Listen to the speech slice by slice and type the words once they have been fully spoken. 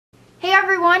Hey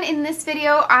everyone, in this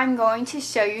video I'm going to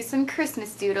show you some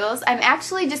Christmas doodles. I'm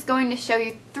actually just going to show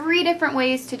you 3 different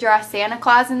ways to draw Santa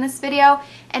Claus in this video,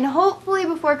 and hopefully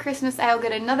before Christmas I'll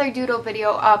get another doodle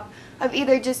video up of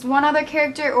either just one other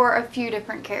character or a few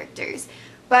different characters.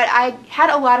 But I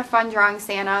had a lot of fun drawing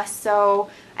Santa,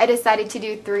 so I decided to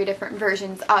do 3 different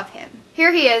versions of him.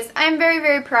 Here he is. I'm very,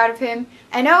 very proud of him.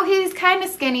 I know he's kind of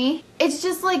skinny. It's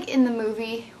just like in the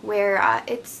movie where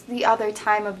it's the other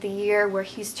time of the year where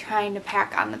he's trying to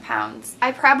pack on the pounds.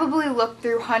 I probably looked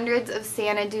through hundreds of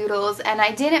Santa doodles and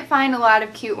I didn't find a lot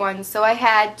of cute ones, so I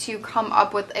had to come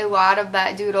up with a lot of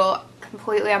that doodle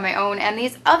completely on my own. And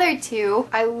these other 2,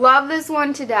 I love this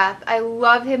one to death. I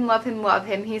love him, love him, love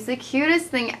him. He's the cutest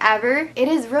thing ever. It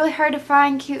is really hard to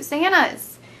find cute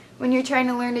Santas when you're trying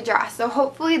to learn to draw, so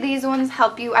hopefully these ones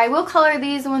help you. I will color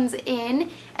these ones in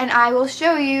and I will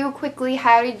show you quickly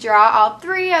how to draw all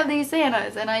 3 of these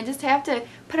Santas, and I just have to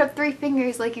put up 3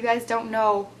 fingers like you guys don't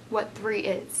know what 3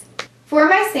 is. For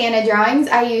my Santa drawings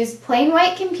I used plain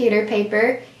white computer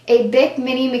paper, a Bic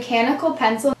mini mechanical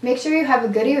pencil. Make sure you have a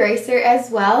good eraser as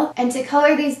well. And to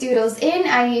color these doodles in,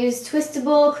 I used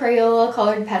twistable Crayola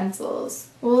colored pencils.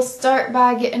 We'll start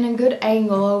by getting a good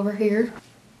angle over here.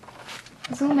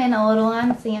 Zoom in a little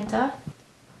on Santa.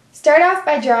 Start off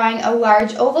by drawing a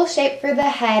large oval shape for the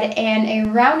head and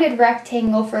a rounded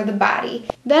rectangle for the body.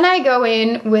 Then I go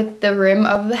in with the rim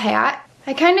of the hat.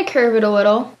 I kind of curve it a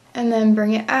little and then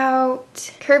bring it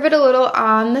out. Curve it a little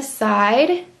on the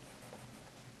side.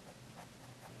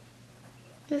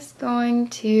 Just going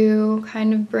to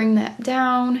kind of bring that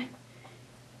down.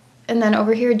 And then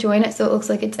over here join it so it looks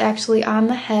like it's actually on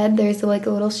the head. There's like a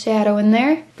little shadow in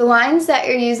there. The lines that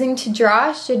you're using to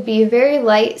draw should be very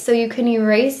light so you can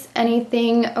erase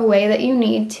anything away that you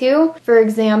need to. For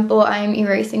example, I'm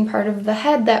erasing part of the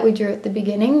head that we drew at the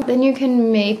beginning. Then you can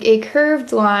make a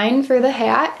curved line for the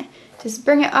hat. Just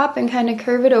bring it up and kind of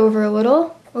curve it over a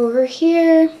little. Over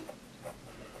here,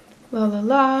 la la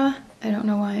la. I don't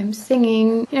know why I'm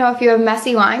singing. You know, if you have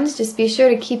messy lines, just be sure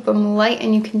to keep them light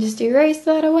and you can just erase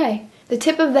that away. The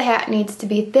tip of the hat needs to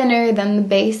be thinner than the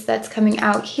base that's coming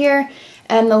out here,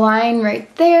 and the line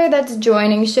right there that's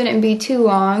joining shouldn't be too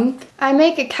long. I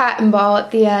make a cotton ball at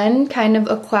the end, kind of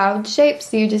a cloud shape,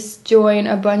 so you just join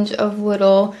a bunch of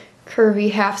little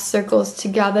curvy half circles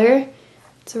together.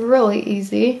 It's really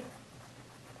easy.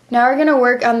 Now we're going to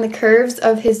work on the curves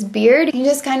of his beard. You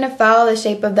just kind of follow the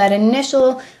shape of that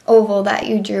initial oval that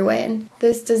you drew in.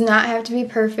 This does not have to be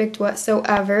perfect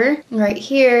whatsoever. Right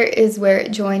here is where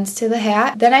it joins to the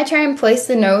hat. Then I try and place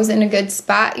the nose in a good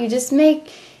spot. You just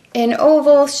make an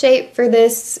oval shape for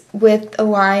this with a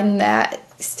line that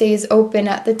stays open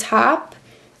at the top.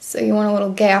 So you want a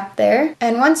little gap there.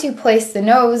 And once you place the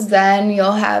nose, then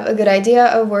you'll have a good idea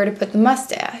of where to put the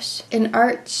mustache. An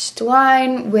arched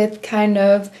line with kind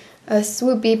of a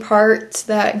swoopy part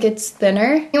that gets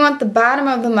thinner. You want the bottom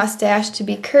of the mustache to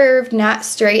be curved, not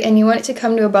straight, and you want it to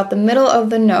come to about the middle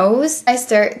of the nose. I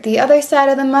start the other side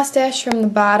of the mustache from the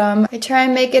bottom. I try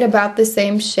and make it about the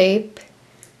same shape,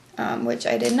 which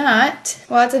I did not.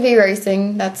 Lots of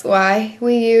erasing, that's why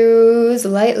we use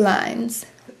light lines.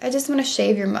 I just want to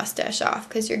shave your mustache off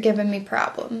because you're giving me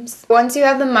problems. Once you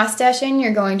have the mustache in,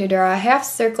 you're going to draw a half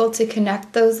circle to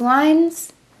connect those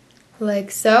lines,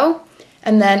 like so.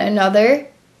 And then another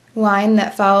line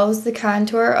that follows the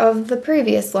contour of the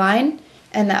previous line,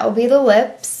 and that will be the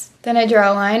lips. Then I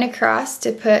draw a line across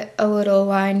to put a little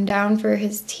line down for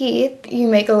his teeth. You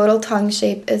make a little tongue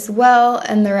shape as well,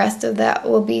 and the rest of that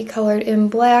will be colored in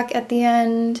black at the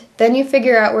end. Then you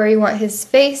figure out where you want his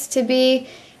face to be,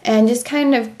 and just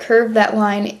kind of curve that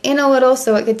line in a little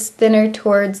so it gets thinner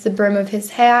towards the brim of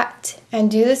his hat. And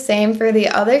do the same for the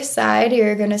other side.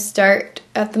 You're going to start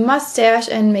at the mustache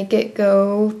and make it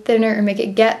go thinner, or make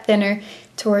it get thinner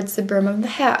towards the brim of the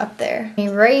hat up there.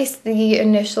 Erase the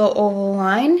initial oval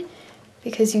line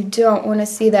because you don't want to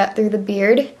see that through the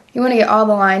beard. You want to get all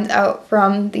the lines out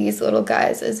from these little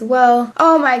guys as well.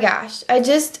 Oh my gosh, I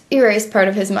just erased part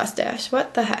of his mustache.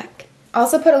 What the heck?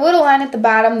 Also put a little line at the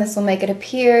bottom. This will make it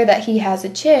appear that he has a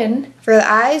chin. For the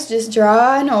eyes, just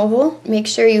draw an oval. Make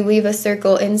sure you leave a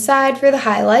circle inside for the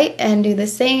highlight and do the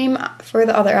same for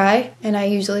the other eye. And I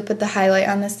usually put the highlight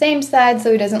on the same side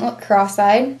so he doesn't look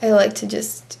cross-eyed. I like to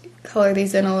just color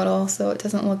these in a little so it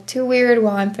doesn't look too weird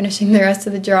while I'm finishing the rest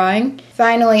of the drawing.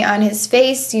 Finally, on his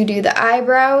face, you do the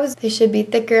eyebrows. They should be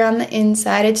thicker on the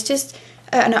inside. It's just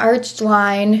an arched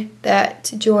line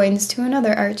that joins to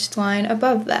another arched line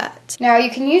above that. Now you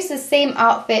can use the same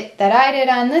outfit that I did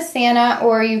on this Santa,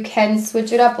 or you can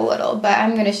switch it up a little, but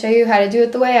I'm going to show you how to do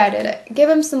it the way I did it. Give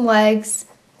him some legs,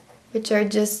 which are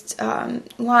just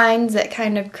lines that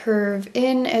kind of curve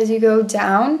in as you go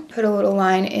down. Put a little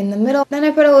line in the middle, then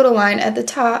I put a little line at the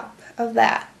top of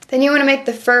that. Then you want to make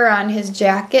the fur on his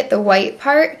jacket, the white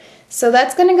part, so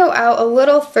that's going to go out a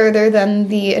little further than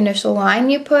the initial line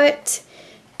you put,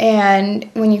 and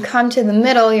when you come to the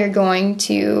middle, you're going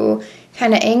to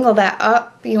kind of angle that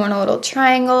up. You want a little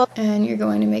triangle, and you're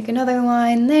going to make another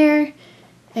line there,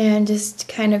 and just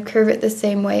kind of curve it the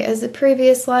same way as the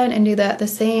previous line, and do that the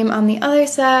same on the other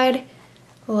side,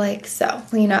 like so.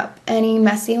 Clean up any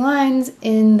messy lines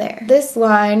in there. This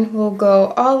line will go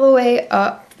all the way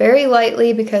up very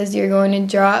lightly because you're going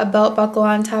to draw a belt buckle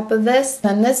on top of this.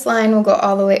 Then this line will go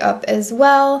all the way up as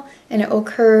well, and it will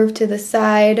curve to the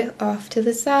side, off to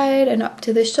the side, and up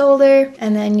to the shoulder.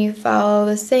 And then you follow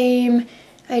the same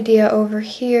idea over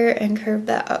here and curve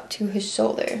that up to his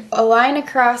shoulder. A line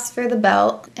across for the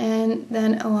belt, and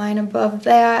then a line above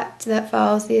that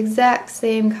follows the exact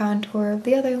same contour of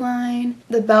the other line.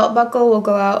 The belt buckle will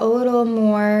go out a little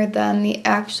more than the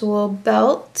actual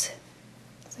belt,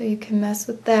 so you can mess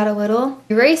with that a little.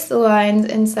 Erase the lines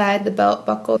inside the belt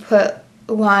buckle. Put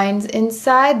lines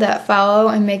inside that follow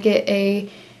and make it a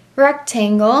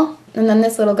rectangle. And then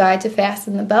this little guy to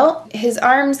fasten the belt. His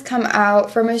arms come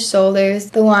out from his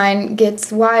shoulders. The line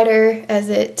gets wider as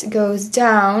it goes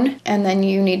down, and then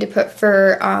you need to put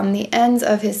fur on the ends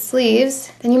of his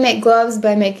sleeves. Then you make gloves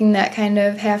by making that kind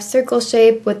of half circle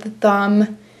shape with the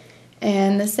thumb.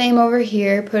 And the same over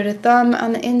here, put a thumb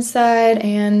on the inside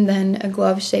and then a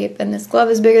glove shape. And this glove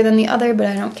is bigger than the other, but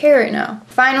I don't care right now.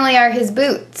 Finally are his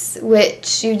boots,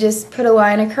 which you just put a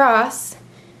line across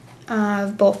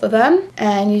of both of them.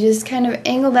 And you just kind of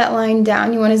angle that line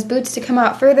down. You want his boots to come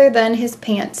out further than his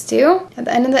pants do. At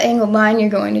the end of the angled line, you're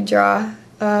going to draw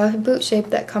a boot shape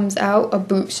that comes out, a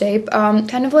boot shape,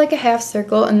 kind of like a half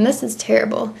circle. And this is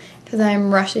terrible because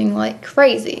I'm rushing like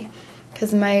crazy.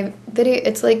 Because my video,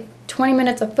 it's like 20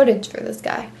 minutes of footage for this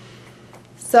guy.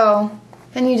 So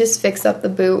then you just fix up the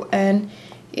boot, and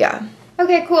yeah.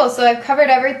 Okay, cool, so I've covered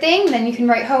everything. Then you can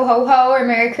write ho ho ho or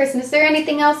Merry Christmas or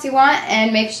anything else you want,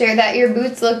 and make sure that your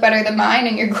boots look better than mine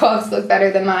and your gloves look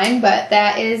better than mine. But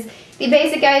that is the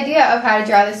basic idea of how to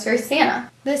draw this first Santa.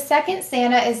 The second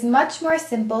Santa is much more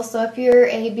simple, so if you're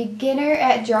a beginner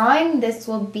at drawing, this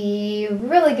will be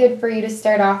really good for you to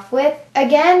start off with.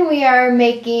 Again, we are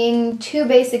making two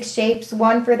basic shapes,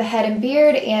 one for the head and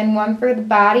beard and one for the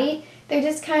body. They're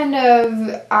just kind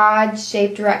of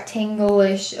odd-shaped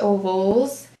rectangle-ish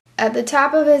ovals. At the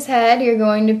top of his head, you're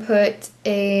going to put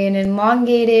an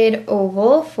elongated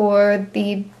oval for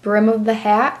the brim of the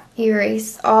hat.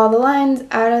 Erase all the lines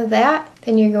out of that.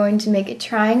 Then you're going to make a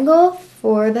triangle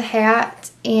for the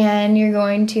hat, and you're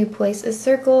going to place a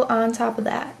circle on top of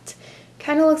that.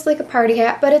 Kind of looks like a party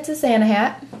hat, but it's a Santa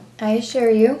hat, I assure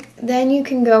you. Then you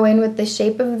can go in with the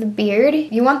shape of the beard.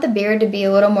 You want the beard to be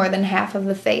a little more than half of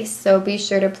the face, so be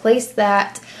sure to place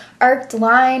that arced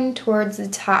line towards the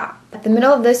top. At the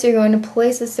middle of this, you're going to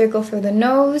place a circle for the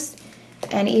nose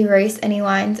and erase any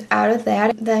lines out of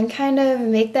that. Then kind of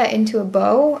make that into a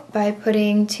bow by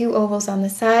putting two ovals on the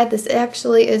side. This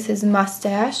actually is his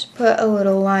mustache. Put a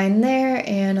little line there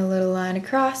and a little line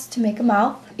across to make a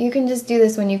mouth. You can just do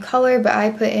this when you color, but I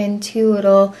put in two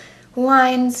little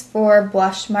lines for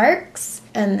blush marks,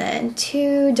 and then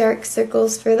two dark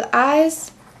circles for the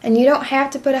eyes. And you don't have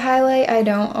to put a highlight.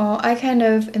 I kind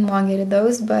of elongated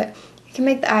those, but you can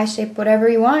make the eye shape whatever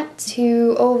you want.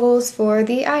 Two ovals for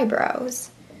the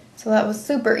eyebrows. So that was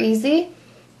super easy.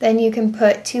 Then you can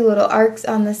put two little arcs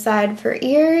on the side for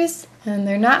ears. And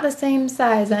they're not the same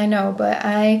size, I know, but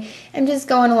I am just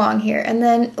going along here. And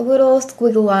then little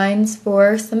squiggle lines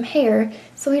for some hair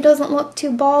so he doesn't look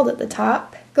too bald at the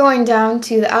top. Going down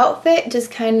to the outfit, just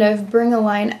kind of bring a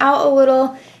line out a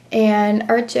little and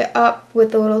arch it up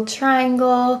with a little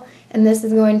triangle. And this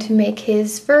is going to make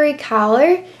his furry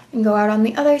collar, and go out on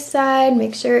the other side.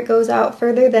 Make sure it goes out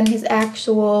further than his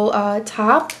actual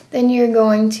top. Then you're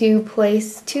going to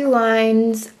place two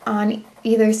lines on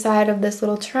either side of this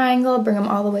little triangle, bring them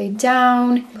all the way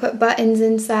down. Put buttons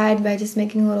inside by just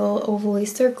making little ovally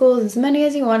circles, as many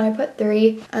as you want. I put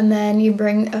 3. And then you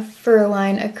bring a fur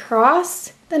line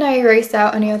across. Then I erase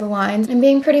out any of the lines. I'm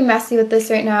being pretty messy with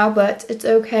this right now, but it's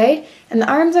okay. And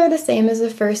the arms are the same as the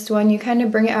first one. You kind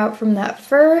of bring it out from that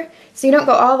fur. So you don't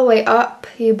go all the way up.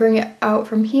 You bring it out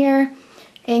from here,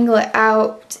 angle it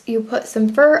out. You put some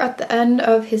fur at the end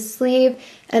of his sleeve.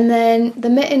 And then the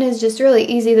mitten is just really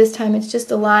easy this time. It's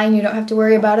just a line. You don't have to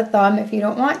worry about a thumb if you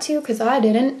don't want to, because I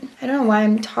didn't. I don't know why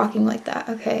I'm talking like that.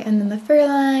 Okay, and then the fur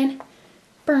line.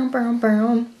 Boom, boom,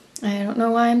 boom. I don't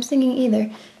know why I'm singing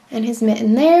either. And his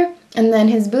mitten there. And then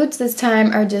his boots this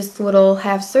time are just little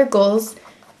half circles,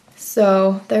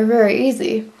 so they're very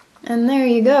easy. And there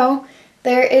you go.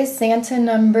 There is Santa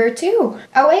number 2.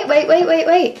 Oh,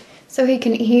 wait. So he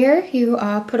can hear, you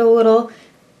put a little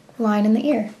line in the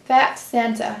ear. Fat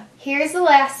Santa. Here's the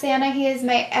last Santa. He is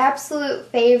my absolute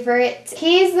favorite.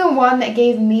 He's the one that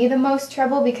gave me the most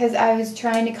trouble because I was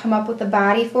trying to come up with a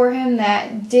body for him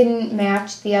that didn't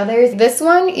match the others. This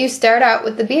one, you start out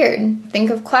with the beard. Think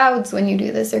of clouds when you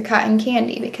do this, or cotton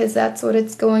candy, because that's what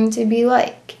it's going to be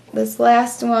like. This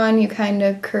last one, you kind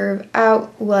of curve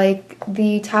out like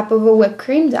the top of a whipped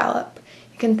cream dollop.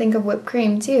 You can think of whipped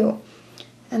cream too.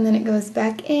 And then it goes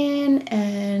back in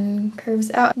and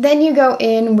curves out. Then you go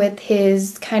in with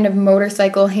his kind of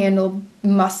motorcycle handle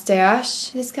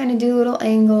mustache. Just kind of do little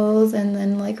angles and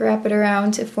then like wrap it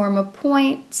around to form a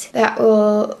point. That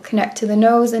will connect to the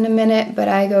nose in a minute, but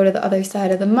I go to the other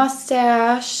side of the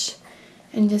mustache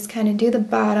and just kind of do the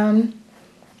bottom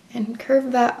and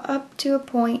curve that up to a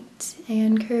point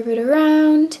and curve it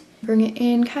around. Bring it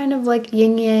in kind of like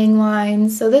yin-yang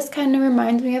lines. So this kind of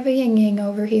reminds me of a yin-yang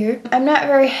over here. I'm not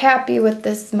very happy with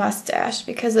this mustache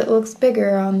because it looks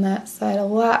bigger on that side, a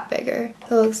lot bigger.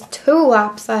 It looks too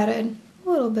lopsided. A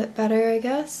little bit better, I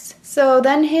guess. So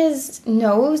then his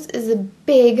nose is a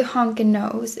big honkin'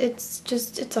 nose.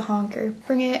 It's a honker.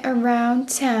 Bring it around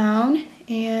town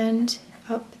and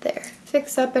up there.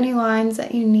 Fix up any lines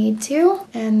that you need to.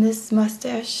 And this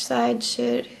mustache side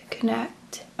should connect.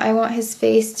 I want his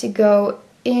face to go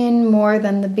in more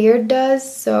than the beard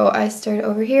does, so I start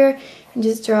over here and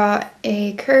just draw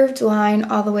a curved line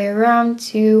all the way around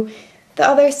to the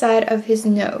other side of his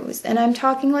nose. And I'm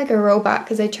talking like a robot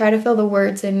because I try to fill the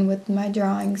words in with my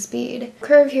drawing speed.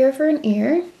 Curve here for an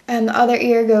ear, and the other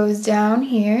ear goes down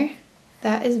here.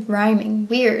 That is rhyming.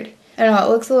 Weird. I don't know, it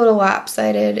looks a little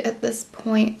lopsided at this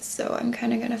point, so I'm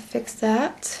kind of going to fix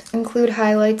that. Include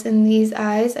highlights in these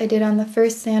eyes. I did on the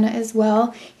first Santa as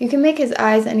well. You can make his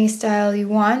eyes any style you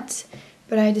want,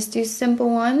 but I just do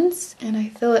simple ones, and I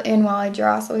fill it in while I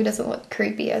draw so he doesn't look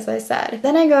creepy, as I said.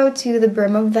 Then I go to the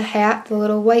brim of the hat, the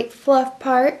little white fluff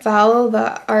part. Follow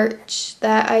the arch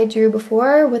that I drew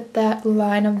before with that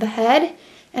line of the head,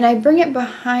 and I bring it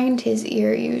behind his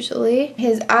ear usually.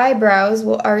 His eyebrows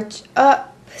will arch up,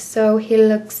 so he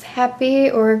looks happy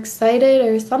or excited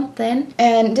or something.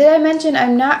 And did I mention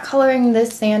I'm not coloring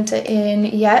this Santa in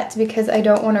yet because I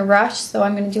don't want to rush, so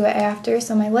I'm going to do it after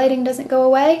so my lighting doesn't go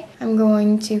away. I'm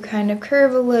going to kind of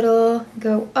curve a little,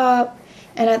 go up,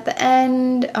 and at the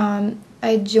end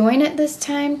I join it this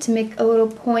time to make a little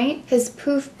point. His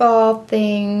poof ball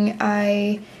thing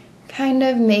I kind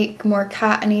of make more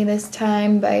cottony this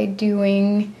time by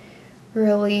doing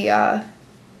really,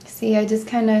 see, I just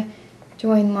kind of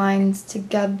join lines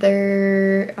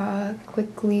together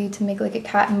quickly to make like a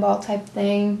cotton ball type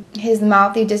thing. His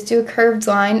mouth, you just do a curved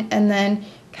line and then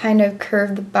kind of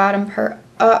curve the bottom part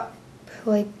up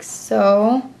like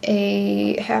so.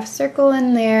 A half circle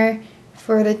in there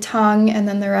for the tongue, and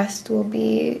then the rest will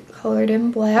be colored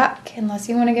in black unless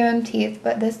you want to give him teeth,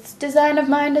 but this design of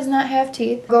mine does not have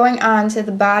teeth. Going on to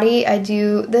the body, I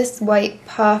do this white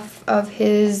puff of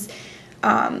his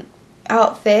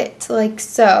outfit like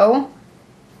so.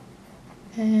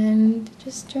 And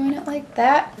just join it like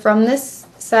that. From this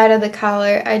side of the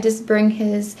collar, I just bring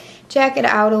his jacket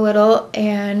out a little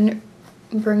and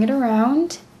bring it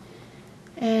around.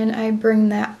 And I bring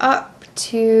that up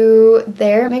to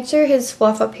there. Make sure his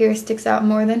fluff up here sticks out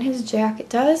more than his jacket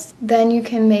does. Then you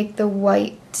can make the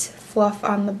white fluff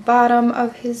on the bottom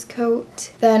of his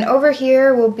coat. Then over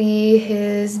here will be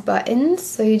his buttons,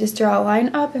 so you just draw a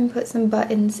line up and put some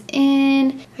buttons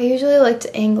in. I usually like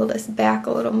to angle this back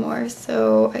a little more,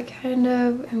 so I kind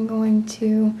of am going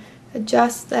to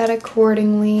adjust that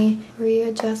accordingly,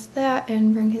 readjust that,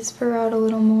 and bring his fur out a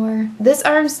little more. This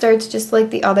arm starts just like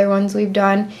the other ones we've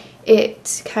done.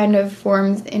 It kind of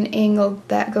forms an angle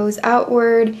that goes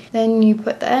outward. Then you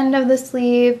put the end of the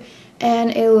sleeve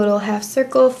and a little half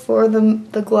circle for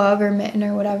the glove or mitten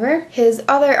or whatever. His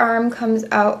other arm comes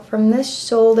out from this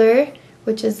shoulder,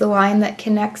 which is the line that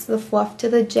connects the fluff to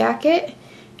the jacket,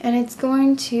 and it's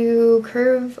going to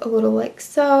curve a little like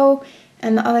so,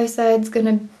 and the other side's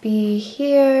gonna be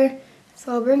here.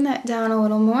 So I'll bring that down a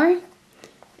little more,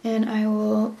 and I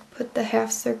will put the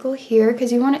half circle here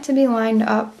because you want it to be lined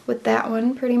up with that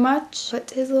one pretty much. Put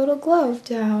his little glove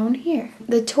down here.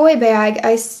 The toy bag,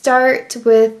 I start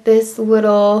with this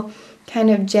little kind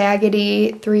of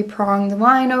jaggedy 3-pronged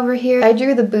line over here. I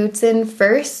drew the boots in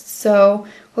first, so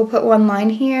we'll put one line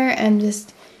here and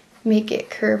just make it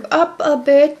curve up a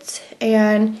bit,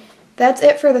 and that's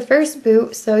it for the first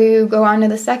boot. So you go on to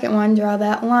the second one, draw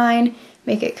that line,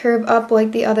 make it curve up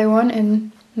like the other one,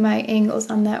 and my angles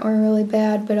on that were really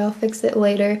bad, but I'll fix it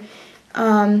later.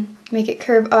 Make it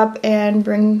curve up and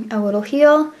bring a little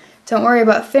heel. Don't worry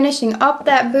about finishing up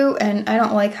that boot, and I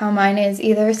don't like how mine is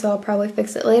either, so I'll probably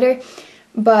fix it later.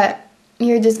 But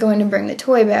you're just going to bring the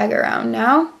toy bag around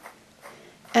now.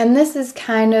 And this is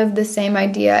kind of the same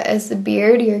idea as the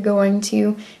beard. You're going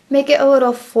to make it a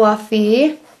little fluffy.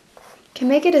 You can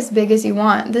make it as big as you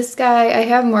want. This guy, I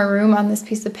have more room on this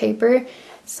piece of paper,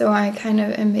 so I kind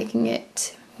of am making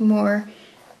it more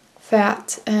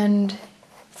fat and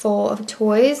full of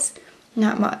toys.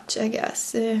 Not much, I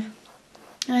guess. And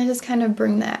I just kind of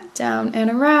bring that down and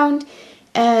around.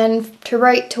 And to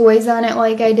write toys on it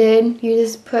like I did, you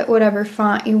just put whatever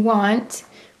font you want,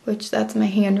 which that's my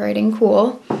handwriting,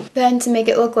 cool. Then to make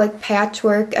it look like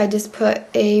patchwork, I just put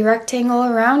a rectangle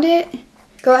around it.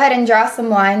 Go ahead and draw some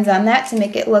lines on that to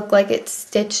make it look like it's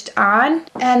stitched on.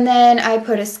 And then I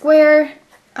put a square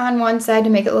on one side to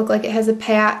make it look like it has a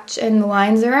patch and the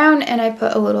lines around, and I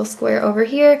put a little square over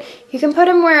here. You can put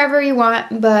them wherever you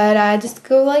want, but just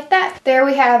go like that. There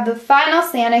we have the final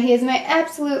Santa. He is my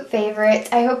absolute favorite.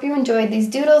 I hope you enjoyed these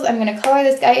doodles. I'm going to color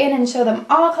this guy in and show them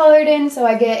all colored in so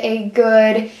I get a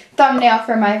good thumbnail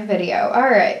for my video.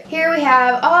 Alright, here we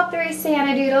have all 3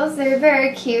 Santa doodles. They're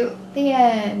very cute. The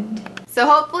end. So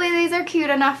hopefully these are cute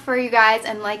enough for you guys,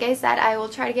 and like I said, I will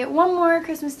try to get one more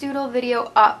Christmas doodle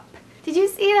video up. Did you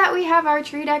see that we have our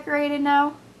tree decorated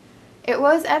now? It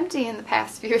was empty in the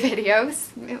past few videos.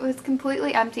 It was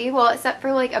completely empty, well, except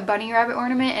for like a bunny rabbit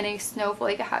ornament and a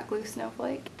snowflake, a hot glue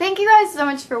snowflake. Thank you guys so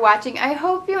much for watching. I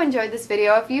hope you enjoyed this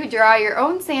video. If you draw your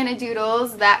own Santa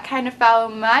doodles that kind of follow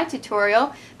my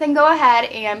tutorial, then go ahead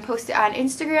and post it on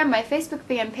Instagram, my Facebook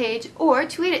fan page, or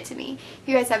tweet it to me.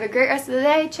 You guys have a great rest of the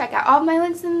day. Check out all my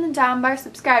links in the down bar.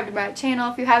 Subscribe to my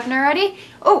channel if you haven't already.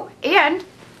 Oh, and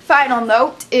final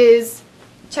note is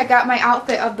check out my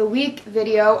outfit of the week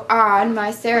video on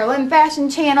my Sarah Lynn fashion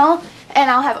channel, and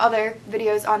I'll have other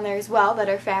videos on there as well that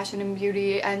are fashion and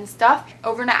beauty and stuff.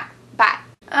 Over now. Bye.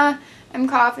 I'm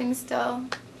coughing still.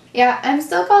 Yeah, I'm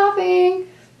still coughing.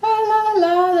 La la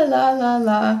la la la la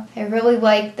la. I really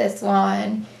like this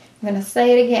one. I'm gonna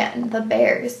say it again. The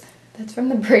Bears. That's from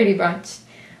the Brady Bunch.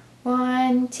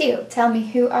 1, 2, tell me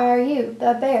who are you?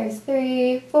 The Bears.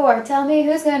 3, 4, tell me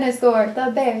who's gonna score?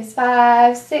 The Bears.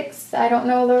 5, 6, I don't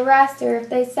know the rest, or if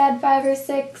they said 5 or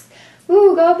 6.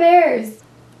 Ooh, go Bears!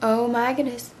 Oh my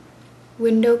goodness.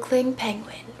 Window cling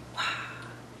penguin. Wow.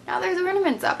 Now there's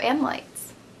ornaments up and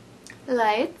lights.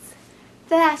 Lights.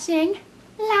 Flashing.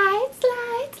 Lights,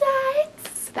 lights,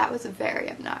 lights. That was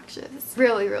very obnoxious.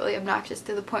 Really, really obnoxious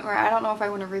to the point where I don't know if I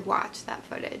want to rewatch that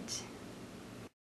footage.